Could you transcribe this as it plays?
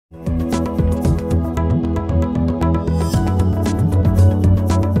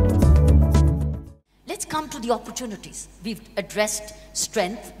are the opportunities? We've addressed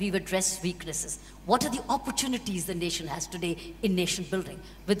strength, we've addressed weaknesses. What are the opportunities the nation has today in nation building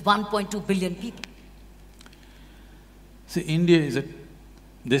with 1.2 billion people? See, India is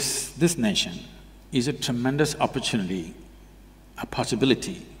this nation is a tremendous opportunity, a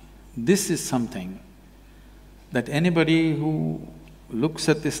possibility. This is something that anybody who looks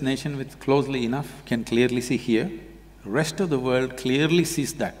at this nation with closely enough can clearly see here. The rest of the world clearly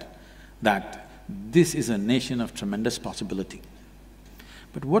sees that this is a nation of tremendous possibility.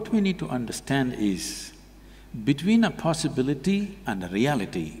 But what we need to understand is, between a possibility and a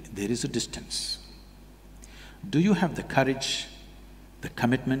reality, there is a distance. Do you have the courage, the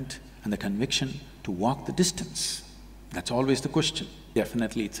commitment and the conviction to walk the distance? That's always the question.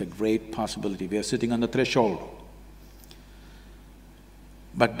 Definitely it's a great possibility, we are sitting on the threshold.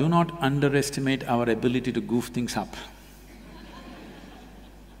 But do not underestimate our ability to goof things up.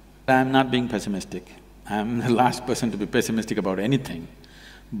 I'm not being pessimistic, I'm the last person to be pessimistic about anything,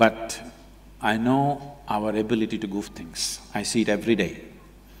 but I know our ability to goof things. I see it every day.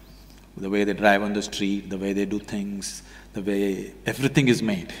 The way they drive on the street, the way they do things, the way everything is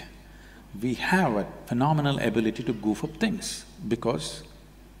made. We have a phenomenal ability to goof up things because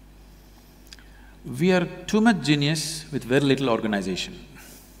we are too much genius with very little organization.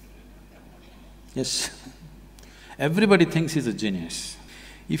 Yes, everybody thinks he's a genius.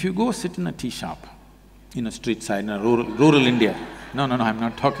 If you go sit in a tea shop, in a street side, in a rural India, no, I'm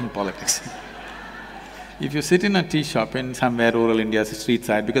not talking politics. If you sit in a tea shop in somewhere rural India, street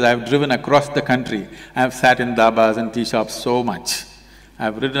side, because I've driven across the country, I've sat in dabas and tea shops so much.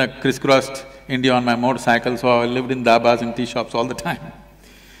 I've crisscrossed India on my motorcycle, so I lived in dabas and tea shops all the time.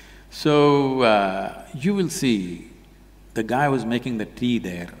 So, you will see the guy who's making the tea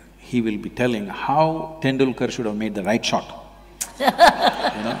there, he will be telling how Tendulkar should have made the right shot.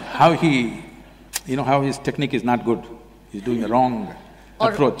 How how his technique is not good, he's doing a wrong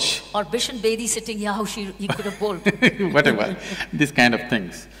approach. Or Kiran Bedi sitting here, how he could have bowled. Whatever, these kind of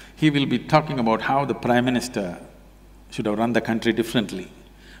things. He will be talking about how the Prime Minister should have run the country differently.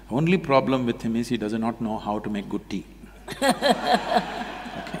 Only problem with him is he does not know how to make good tea.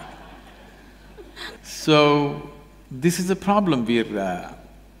 Okay. So, this is a problem,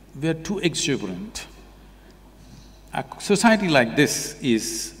 we're too exuberant. A society like this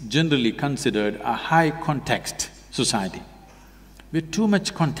is generally considered a high context society. We're too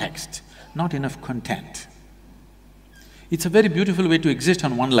much context, not enough content. It's a very beautiful way to exist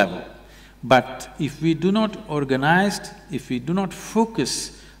on one level, but if we do not organize, if we do not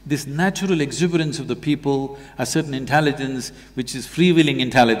focus this natural exuberance of the people, a certain intelligence which is freewheeling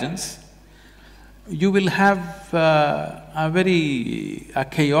intelligence, you will have a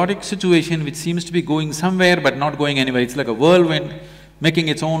chaotic situation which seems to be going somewhere but not going anywhere. It's like a whirlwind making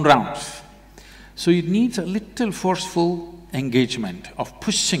its own rounds. So it needs a little forceful engagement of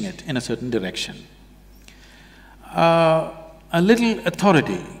pushing it in a certain direction. A little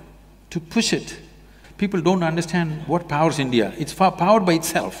authority to push it. People don't understand what powers India. It's powered by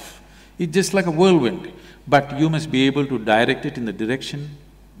itself. It's just like a whirlwind, but you must be able to direct it in the direction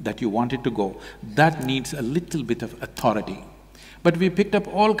that you want it to go. That needs a little bit of authority. But we picked up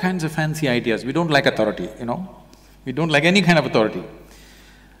all kinds of fancy ideas. We don't like authority, we don't like any kind of authority.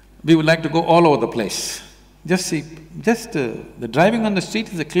 We would like to go all over the place. Just see, the driving on the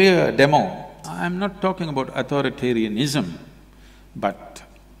street is a clear demo. I'm not talking about authoritarianism, but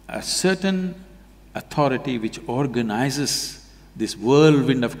a certain authority which organizes this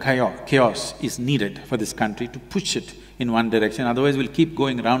whirlwind of chaos is needed for this country to push it in one direction, otherwise we'll keep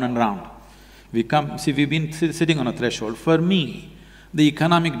going round and round. We've been sitting on a threshold. For me, the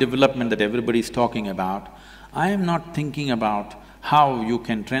economic development that everybody is talking about, I am not thinking about how you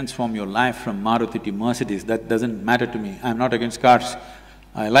can transform your life from Maruti to Mercedes, that doesn't matter to me. I'm not against cars,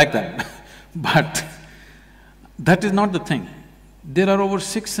 I like them but that is not the thing. There are over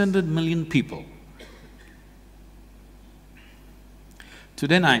 600 million people.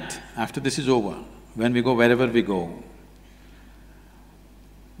 Today night, after this is over, when we go wherever we go,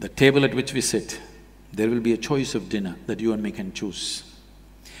 the table at which we sit, there will be a choice of dinner that you and me can choose.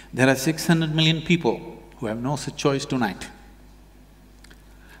 There are 600 million people who have no such choice tonight.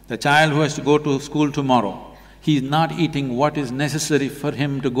 The child who has to go to school tomorrow, he is not eating what is necessary for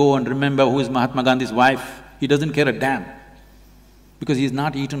him to go and remember who is Mahatma Gandhi's wife. He doesn't care a damn, because he is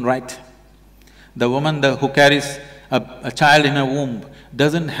not eaten right. The woman who carries a child in her womb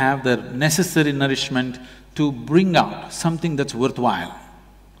doesn't have the necessary nourishment to bring out something that's worthwhile.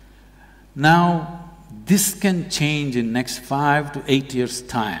 Now, this can change in next 5 to 8 years'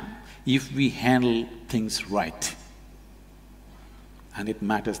 time if we handle things right. And it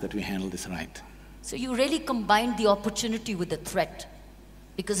matters that we handle this right. So you really combine the opportunity with the threat.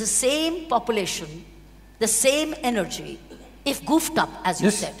 Because the same population, the same energy, if goofed up, as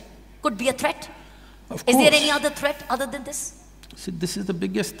you said, could be a threat. Of Is course. there any other threat other than this? See, this is the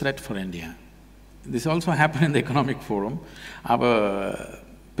biggest threat for India. This also happened in the Economic Forum. Our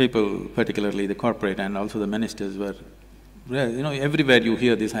people, particularly the corporate and also the ministers were… everywhere you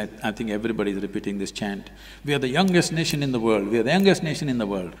hear this, I think everybody is repeating this chant, we are the youngest nation in the world, we are the youngest nation in the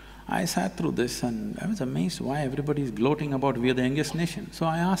world. I sat through this and I was amazed why everybody is gloating about we are the youngest nation. So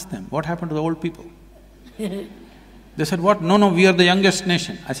I asked them, what happened to the old people? They said, what? No, we are the youngest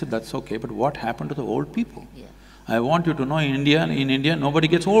nation. I said, that's okay, but what happened to the old people? Yeah. I want you to know in India, nobody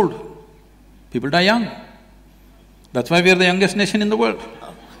gets old. People die young. That's why we are the youngest nation in the world.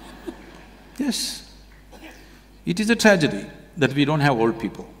 Yes. It is a tragedy that we don't have old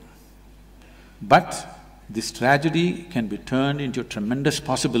people. But this tragedy can be turned into a tremendous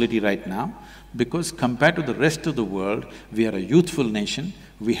possibility right now because compared to the rest of the world, we are a youthful nation,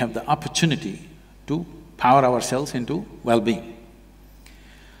 we have the opportunity to power ourselves into well-being.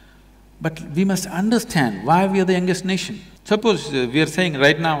 But we must understand why we are the youngest nation. Suppose we are saying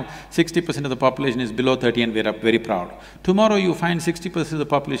right now 60% of the population is below 30 and we are very proud. Tomorrow you find 60% of the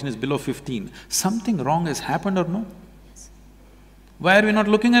population is below 15. Something wrong has happened or no? Why are we not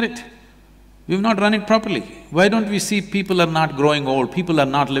looking at it? We've not run it properly. Why don't we see people are not growing old, people are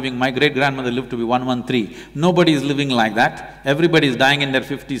not living… My great-grandmother lived to be 113. Nobody is living like that. Everybody is dying in their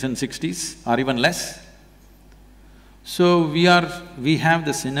 50s and 60s or even less. So we have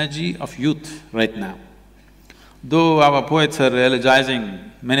the synergy of youth right now. Though our poets are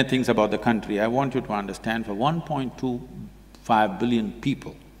eulogizing many things about the country, I want you to understand for 1.25 billion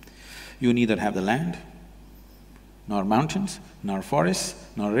people, you neither have the land, nor mountains, nor forests,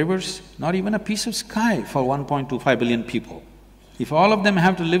 nor rivers, nor even a piece of sky for 1.25 billion people. If all of them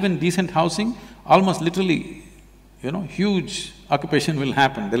have to live in decent housing, almost literally, huge occupation will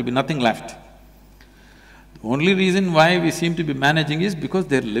happen, there'll be nothing left. The only reason why we seem to be managing is because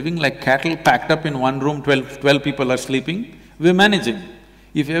they're living like cattle packed up in one room, 12 people are sleeping, we're managing.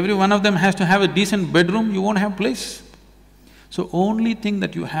 If every one of them has to have a decent bedroom, you won't have place. So only thing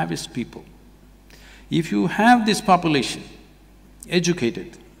that you have is people. If you have this population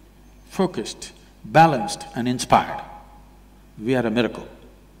educated, focused, balanced and inspired, we are a miracle.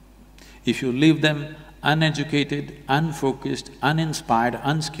 If you leave them uneducated, unfocused, uninspired,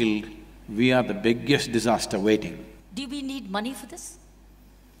 unskilled, we are the biggest disaster waiting. Do we need money for this?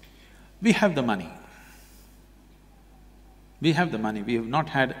 We have the money. We have the money, we have not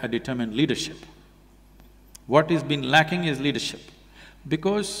had a determined leadership. What is been lacking is leadership.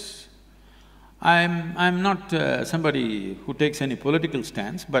 Because I'm not somebody who takes any political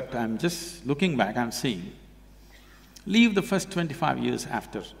stance, but I'm just looking back, I'm seeing, leave the first 25 years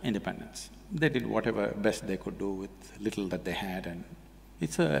after independence. They did whatever best they could do with little that they had and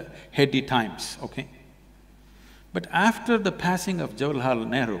it's a heady times, okay? But after the passing of Jawaharlal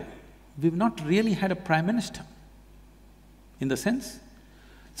Nehru, we've not really had a prime minister. In the sense,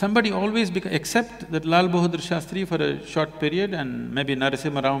 somebody always except that Lal Bahadur Shastri for a short period and maybe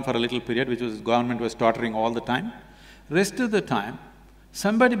Narasimha Rao for a little period, which was… government was tottering all the time. Rest of the time,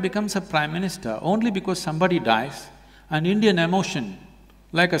 somebody becomes a prime minister only because somebody dies and Indian emotion,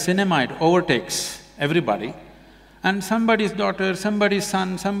 like a cinemite, overtakes everybody and somebody's daughter, somebody's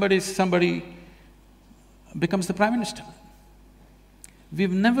son, somebody becomes the prime minister.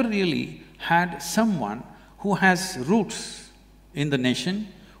 We've never really had someone who has roots in the nation,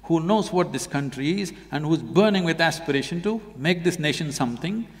 who knows what this country is and who's burning with aspiration to make this nation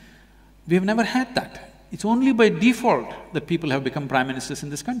something. We've never had that. It's only by default that people have become prime ministers in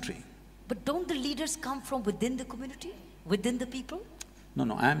this country. But don't the leaders come from within the community, within the people?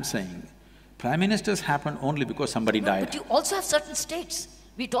 No, I'm saying prime ministers happen only because somebody died. But you also have certain states.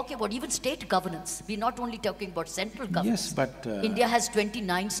 We're talking about even state governance. We're not only talking about central governance. Yes, but… India has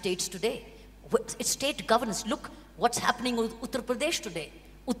 29 states today. It's state governance. Look what's happening with Uttar Pradesh today.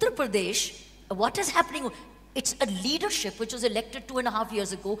 Uttar Pradesh, what is happening? It's a leadership which was elected 2.5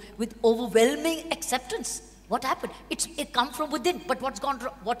 years ago with overwhelming acceptance. What happened? It come from within, but what's gone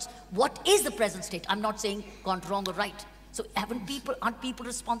wrong? What is the present state? I'm not saying gone wrong or right. So aren't people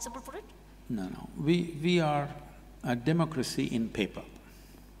responsible for it? No, we are a democracy in paper.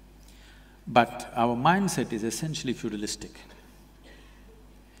 But our mindset is essentially feudalistic.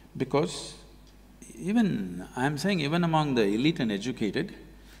 Because I'm saying even among the elite and educated,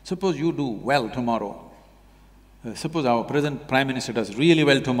 suppose you do well tomorrow, suppose our present Prime Minister does really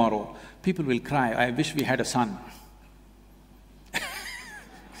well tomorrow, people will cry, I wish we had a son.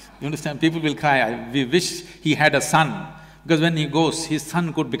 You understand? People will cry, we wish he had a son, because when he goes, his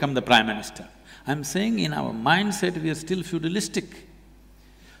son could become the Prime Minister. I'm saying in our mindset we are still feudalistic.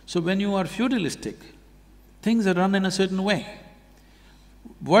 So when you are feudalistic, things are run in a certain way.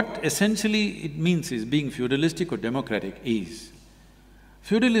 What essentially it means is being feudalistic or democratic is,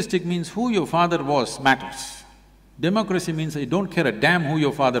 feudalistic means who your father was matters. Democracy means I don't care a damn who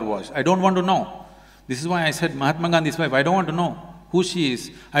your father was, I don't want to know. This is why I said Mahatma Gandhi's wife, I don't want to know who she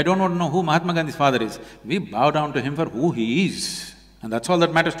is, I don't want to know who Mahatma Gandhi's father is. We bow down to him for who he is, and that's all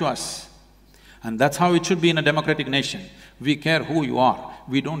that matters to us. And that's how it should be in a democratic nation. We care who you are,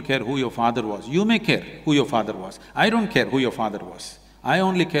 we don't care who your father was. You may care who your father was, I don't care who your father was. I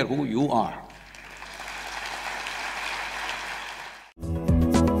only care who you are.